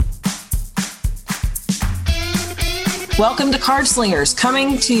Welcome to Card Slingers,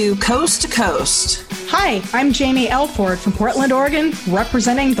 coming to coast to coast. Hi, I'm Jamie Elford from Portland, Oregon,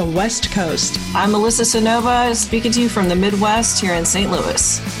 representing the West Coast. I'm Melissa Sonova, speaking to you from the Midwest here in St.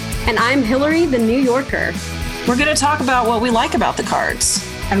 Louis. And I'm Hillary, the New Yorker. We're going to talk about what we like about the cards.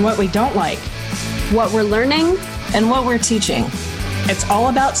 And what we don't like. What we're learning. And what we're teaching. It's all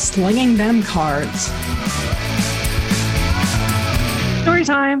about slinging them cards. Story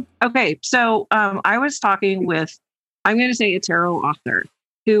time. Okay, so I was talking with, I'm going to say a tarot author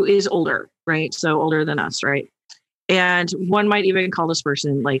who is older, right? So older than us, right? And one might even call this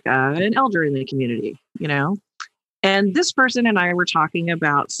person like an elder in the community, you know? And this person and I were talking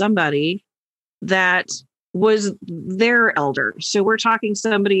about somebody that was their elder. So we're talking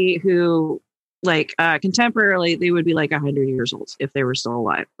somebody who, like, contemporarily, they would be like 100 years old if they were still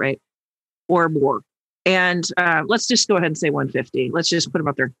alive, right? Or more. And let's just go ahead and say 150. Let's just put them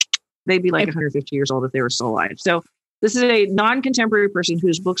up there. They'd be like 150 years old if they were still alive. So this is a non-contemporary person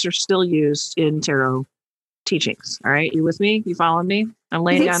whose books are still used in tarot teachings. All right. You with me? You following me? I'm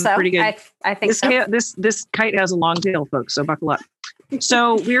laying down pretty good. I think so. This kite has a long tail, folks. So buckle up.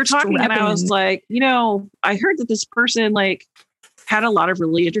 So we were talking and I was like, you know, I heard that this person like had a lot of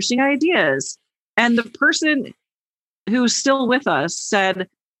really interesting ideas. And the person who's still with us said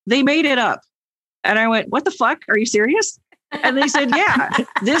they made it up. And I went, what the fuck? Are you serious? And they said, yeah,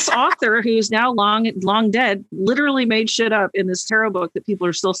 this author who's now long dead literally made shit up in this tarot book that people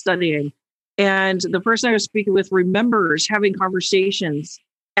are still studying. And the person I was speaking with remembers having conversations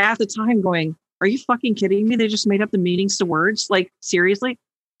at the time going, are you fucking kidding me? They just made up the meanings to words. Like, seriously?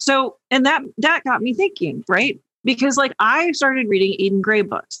 So, and that got me thinking, right? Because like I started reading Eden Gray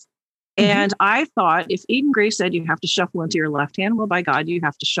books. And I thought if Eden Gray said you have to shuffle into your left hand, well, by God, you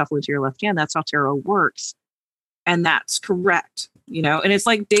have to shuffle into your left hand. That's how tarot works. And that's correct, you know, and it's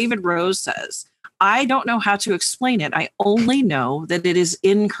like David Rose says, I don't know how to explain it. I only know that it is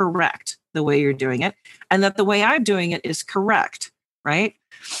incorrect the way you're doing it and that the way I'm doing it is correct. Right.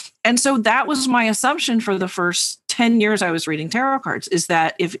 And so that was my assumption for the first 10 years I was reading tarot cards is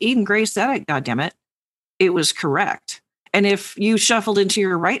that if Eden Gray said it, goddammit, it was correct. And if you shuffled into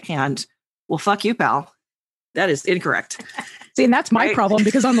your right hand, well, fuck you, pal. That is incorrect. See, and that's my problem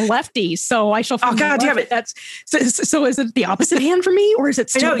because I'm the lefty, so I shuffle. Oh God, damn it! That's so. Is it the opposite hand for me, or is it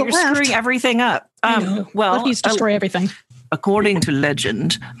still the you're left? Screwing everything up. Well, lefties destroy everything. According to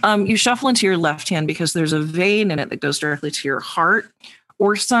legend, you shuffle into your left hand because there's a vein in it that goes directly to your heart,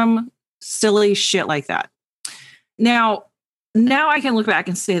 or some silly shit like that. Now I can look back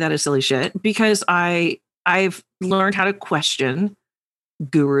and say that is silly shit because I've learned how to question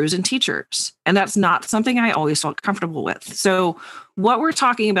gurus and teachers. And that's not something I always felt comfortable with. So what we're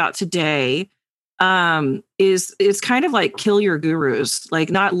talking about today is kind of like kill your gurus, like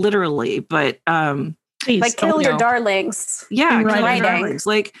not literally, but like kill your darlings. Yeah, kill your darlings.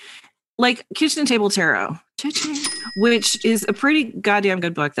 Like Kitchen Table Tarot, which is a pretty goddamn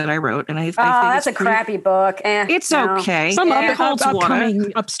good book that I wrote. And I think that's a crappy book. It's okay. Some it holds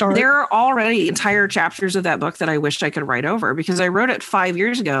water. Upstart. There are already entire chapters of that book that I wish I could write over because I wrote it 5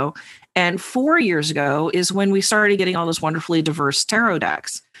 years ago. And 4 years ago is when we started getting all those wonderfully diverse tarot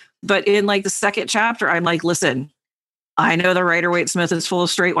decks. But in like the second chapter, I'm like, listen, I know the Rider-Waite-Smith is full of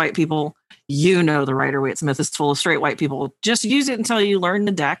straight white people. You know the Rider-Waite-Smith is full of straight white people. Just use it until you learn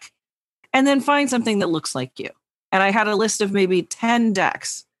the deck. And then find something that looks like you. And I had a list of maybe 10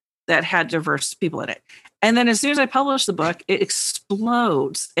 decks that had diverse people in it. And then as soon as I published the book, it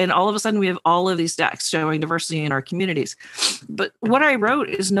explodes. And all of a sudden we have all of these decks showing diversity in our communities. But what I wrote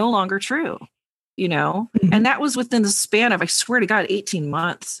is no longer true, you know? And that was within the span of, I swear to God, 18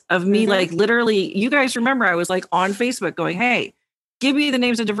 months of me like literally, you guys remember I was like on Facebook going, hey, give me the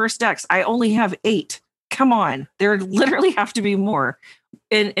names of diverse decks. I only have 8. Come on. There literally have to be more.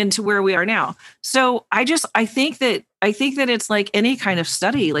 Into where we are now. So I think that it's like any kind of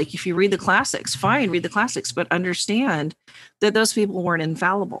study. Like if you read the classics, fine, read the classics, but understand that those people weren't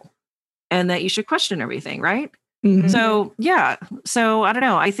infallible and that you should question everything. Right. So, yeah. So I don't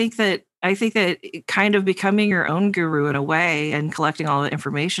know. I think that kind of becoming your own guru in a way and collecting all the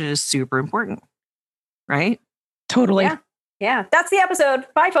information is super important. Right. Totally. Yeah, that's the episode.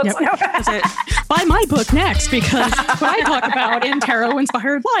 Bye, folks. Yep. That's it. Buy my book next because what I talk about in Tarot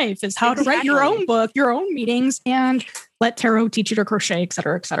Inspired Life is how to write your own book, your own meetings, and let tarot teach you to crochet, et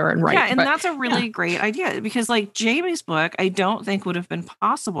cetera, and write. Yeah, and that's a really great idea because like Jamie's book, I don't think would have been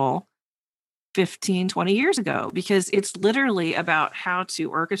possible 15, 20 years ago because it's literally about how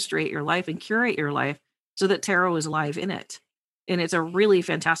to orchestrate your life and curate your life so that tarot is alive in it. And it's a really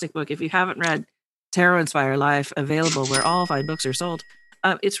fantastic book. If you haven't read Tarot Inspired Life, available where all fine books are sold.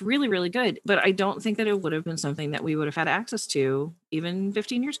 It's really, really good. But I don't think that it would have been something that we would have had access to even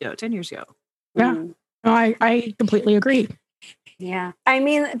 15 years ago, 10 years ago. Yeah, no, I completely agree. Yeah. I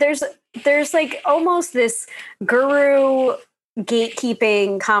mean, there's like almost this guru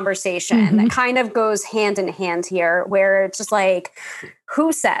gatekeeping conversation that kind of goes hand in hand here, where it's just like,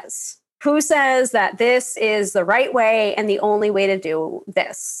 who says that this is the right way and the only way to do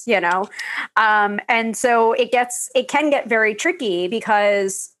this, and so it can get very tricky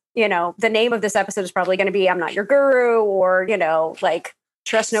because the name of this episode is probably going to be I'm Not Your Guru, or like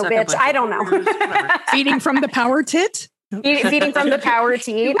trust no bitch, I don't know. Feeding from the power tit. Feeding from the power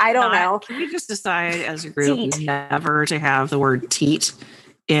teat. I don't know. Can we just decide as a group never to have the word teat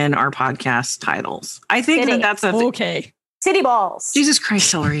in our podcast titles? I think that's okay. Titty balls. Jesus Christ,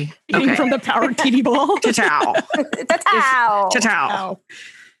 Hillary. Feeding from the power titty ball. Tatao. Tatao.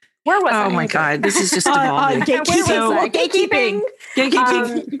 Where was I? Oh my God, this is just evolving. Gatekeeping.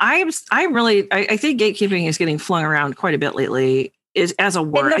 Gatekeeping. I think gatekeeping is getting flung around quite a bit lately. Is as a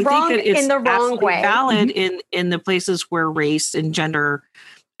word. I think that it's in the wrong way. Valid in the places where race and gender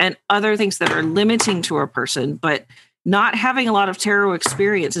and other things that are limiting to a person, but not having a lot of tarot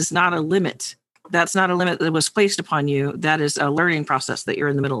experience is not a limit. That's not a limit that was placed upon you. That is a learning process that you're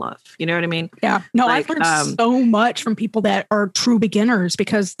in the middle of. You know what I mean? Yeah. No, I've learned so much from people that are true beginners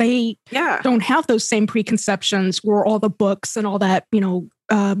because they don't have those same preconceptions or all the books and all that,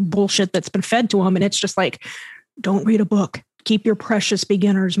 bullshit that's been fed to them. And it's just like, don't read a book. Keep your precious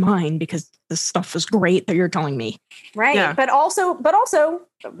beginner's mind because this stuff is great that you're telling me. Right. Yeah. But also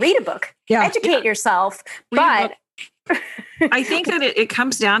read a book. Yeah. Educate yourself. But I think that it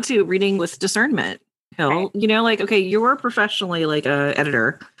comes down to reading with discernment, Hill. Right. Okay, you're professionally like a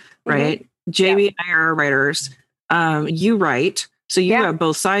editor, right? Jamie and I are writers. You write, so you have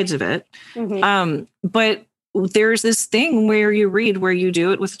both sides of it. But there's this thing where you read, where you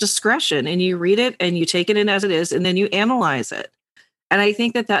do it with discretion and you read it and you take it in as it is and then you analyze it. And I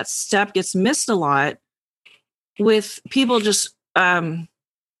think that step gets missed a lot with people just,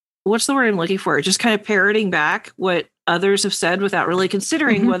 what's the word I'm looking for? Just kind of parroting back what others have said without really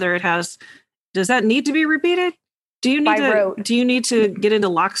considering whether does that need to be repeated? Do you need to get into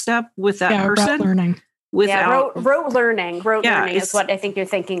lockstep with that person? Rote learning. Rote learning. Rote learning is what I think you're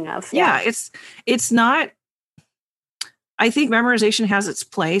thinking of. Yeah, it's not. I think memorization has its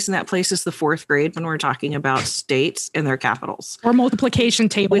place, and that place is the 4th grade when we're talking about states and their capitals. Or multiplication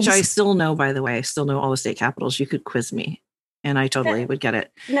tables. Which I still know, by the way. I still know all the state capitals. You could quiz me, and I totally would get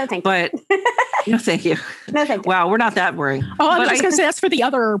it. No, thank you. No, thank you. No, thank you. Wow, we're not that boring. Oh, I was just going to say that's for the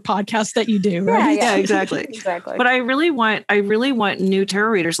other podcast that you do, right? Yeah, exactly. Exactly. But I really want new tarot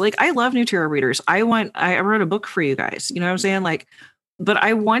readers. Like, I love new tarot readers. I wrote a book for you guys. You know what I'm saying? Like, but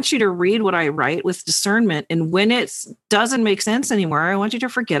I want you to read what I write with discernment. And when it doesn't make sense anymore, I want you to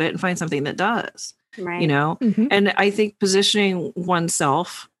forget it and find something that does. Right. And I think positioning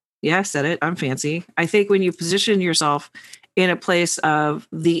oneself, I said it, I'm fancy. I think when you position yourself in a place of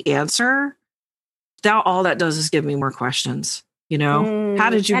the answer, all that does is give me more questions. How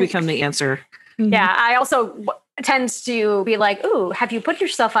did you become the answer? Yeah. I also tends to be like, ooh, have you put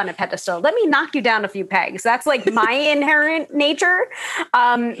yourself on a pedestal? Let me knock you down a few pegs. That's like my inherent nature.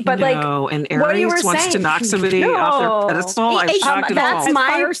 And Aries wants to knock somebody off their pedestal. I'm shocked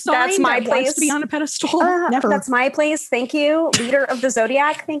that's my place to be on a pedestal. Never. That's my place. Thank you. Leader of the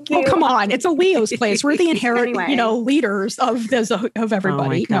zodiac. Thank you. Oh, come on. It's a Leo's place. We're the inherent, leaders of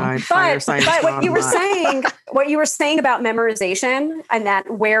everybody. Oh my God. But what you were saying about memorization and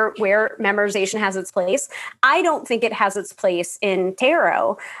that where memorization has its place, I don't think it has its place in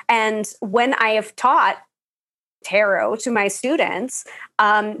tarot. And when I have taught tarot to my students,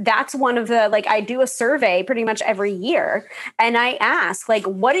 that's one of the, I do a survey pretty much every year. And I ask,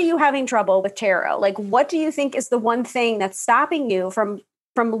 what are you having trouble with tarot? What do you think is the one thing that's stopping you from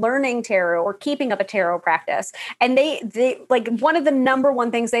learning tarot or keeping up a tarot practice? And they one of the number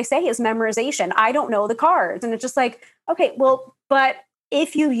one things they say is memorization. I don't know the cards. And it's just okay, well, but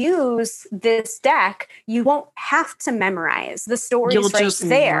if you use this deck, you won't have to memorize the stories. You'll just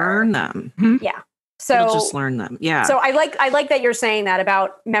learn them. Yeah. So you'll just learn them. Yeah. So I like that you're saying that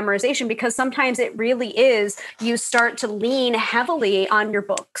about memorization, because sometimes it really is, you start to lean heavily on your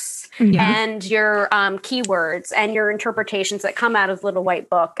books and your keywords and your interpretations that come out of Little White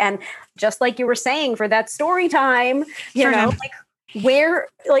Book. And just like you were saying for that story time, who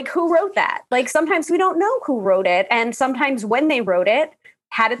wrote that? Sometimes we don't know who wrote it. And sometimes when they wrote it,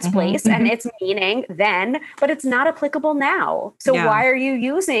 had its place and its meaning then, but it's not applicable now. So why are you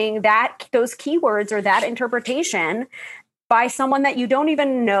using those keywords or that interpretation by someone that you don't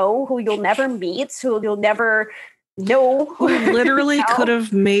even know, who you'll never meet, who you'll never No. Who literally could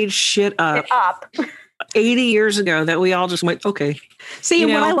have made shit up 80 years ago that we all just went, okay. See,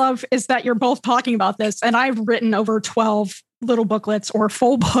 what I love is that you're both talking about this, and I've written over 12 little booklets or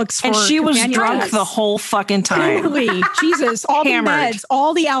full books. And she was drunk the whole fucking time. Totally. Jesus. All Hammered. The meds,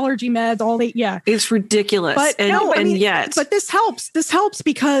 all the allergy meds, It's ridiculous. But yet. But this helps. This helps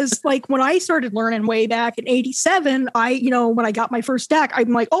because like when I started learning way back in 87, when I got my first deck,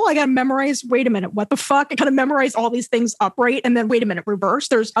 I'm like, I got to memorize. Wait a minute. What the fuck? I got to memorize all these things upright. And then wait a minute, reverse.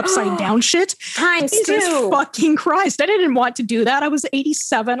 There's upside down shit. Jesus fucking Christ. I didn't want to do that. I was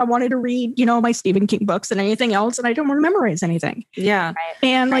 87. I wanted to read, my Stephen King books and anything else. And I didn't want to memorize anything. Yeah. Right.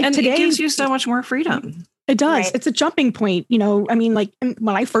 And today it gives you so much more freedom. It does. Right. It's a jumping point. When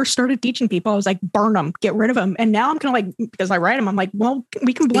I first started teaching people, I was like, burn them, get rid of them. And now I'm kind of like, because I write them, I'm like, well,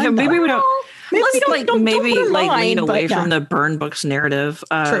 we can blend them. Maybe we don't. Lean away from the burn books narrative.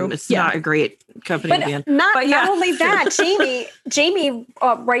 It's not a great company to be in. Not only that, Jamie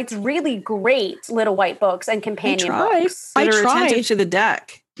writes really great little white books and companion books that are attentive to the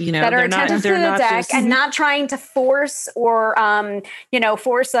deck. That are attentive to the deck and not trying to force or,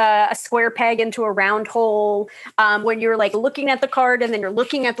 force a square peg into a round hole when you're like looking at the card and then you're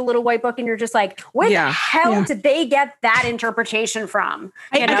looking at the little white book and you're just like, where the hell did they get that interpretation from?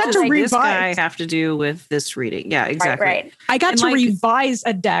 I got to revise. This guy have to do with this reading. Yeah, exactly. Right. I got to revise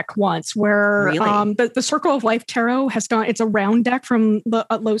a deck once where the Circle of Life Tarot has gone, it's a round deck from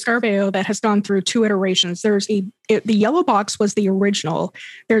Los Garbeo that has gone through 2 iterations. There's the yellow box was the original.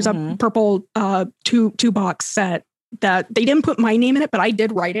 There's a purple two box set that they didn't put my name in it, but I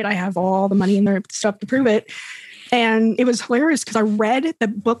did write it. I have all the money in there stuff to prove it. And it was hilarious because I read the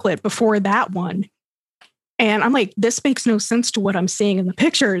booklet before that one. And I'm like, this makes no sense to what I'm seeing in the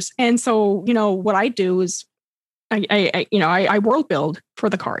pictures. And so, what I do is I world build for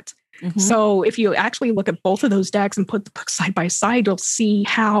the cards. Mm-hmm. So if you actually look at both of those decks and put the books side by side, you'll see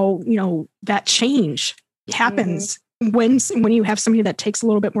how, that change happens when you have somebody that takes a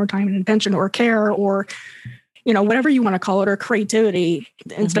little bit more time and attention or care or, whatever you want to call it, or creativity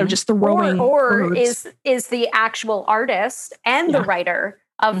instead of just throwing or is the actual artist and the writer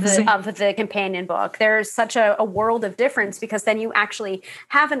of the companion book. There's such a world of difference because then you actually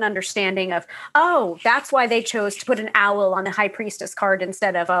have an understanding of, that's why they chose to put an owl on the High Priestess card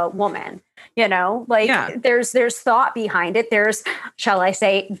instead of a woman. There's thought behind it. There's, shall I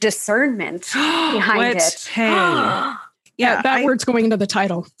say, discernment behind it. Hey. That word's going into the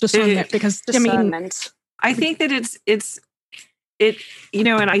title, discernment, because discernment. I think that it's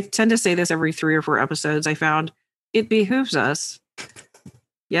and I tend to say this every 3 or 4 episodes. I found it behooves us.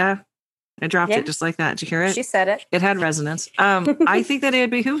 Yeah, I dropped it just like that. Did you hear it? She said it. It had resonance. I think that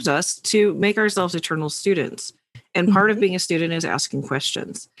it behooves us to make ourselves eternal students. And part of being a student is asking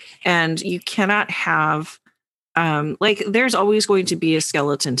questions. And you cannot have, there's always going to be a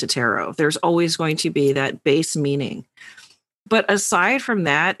skeleton to tarot. There's always going to be that base meaning. But aside from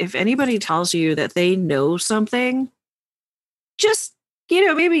that, if anybody tells you that they know something, just,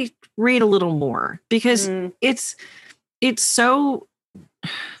 maybe read a little more because it's so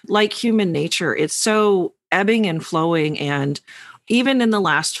like human nature. It's so ebbing and flowing. And even in the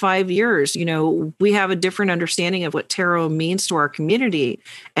last 5 years, we have a different understanding of what tarot means to our community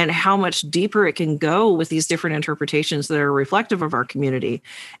and how much deeper it can go with these different interpretations that are reflective of our community.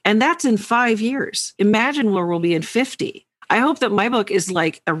 And that's in 5 years. Imagine where we'll be in 50. I hope that my book is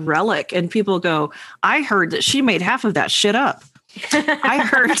like a relic and people go, I heard that she made half of that shit up. I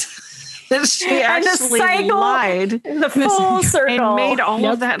heard that she actually lied. The full circle. And made all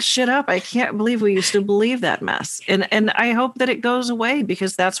of that shit up. I can't believe we used to believe that mess. And I hope that it goes away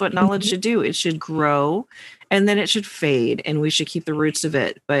because that's what knowledge should do. It should grow and then it should fade and we should keep the roots of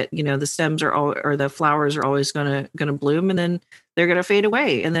it. But, the stems or the flowers are always going to bloom and then they're going to fade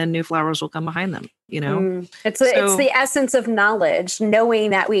away and then new flowers will come behind them, It's the essence of knowledge,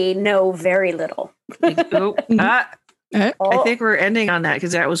 knowing that we know very little. I think we're ending on that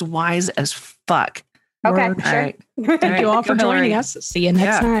because that was wise as fuck. Okay, sure. All right. Thank you all for joining us. See you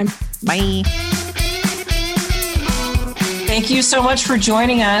next time. Bye. Thank you so much for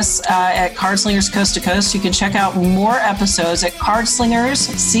joining us at Cardslingers Coast to Coast. You can check out more episodes at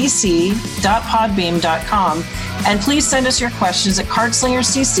cardslingerscc.podbeam.com. And please send us your questions at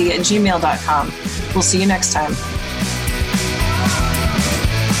cardslingerscc@gmail.com. We'll see you next time.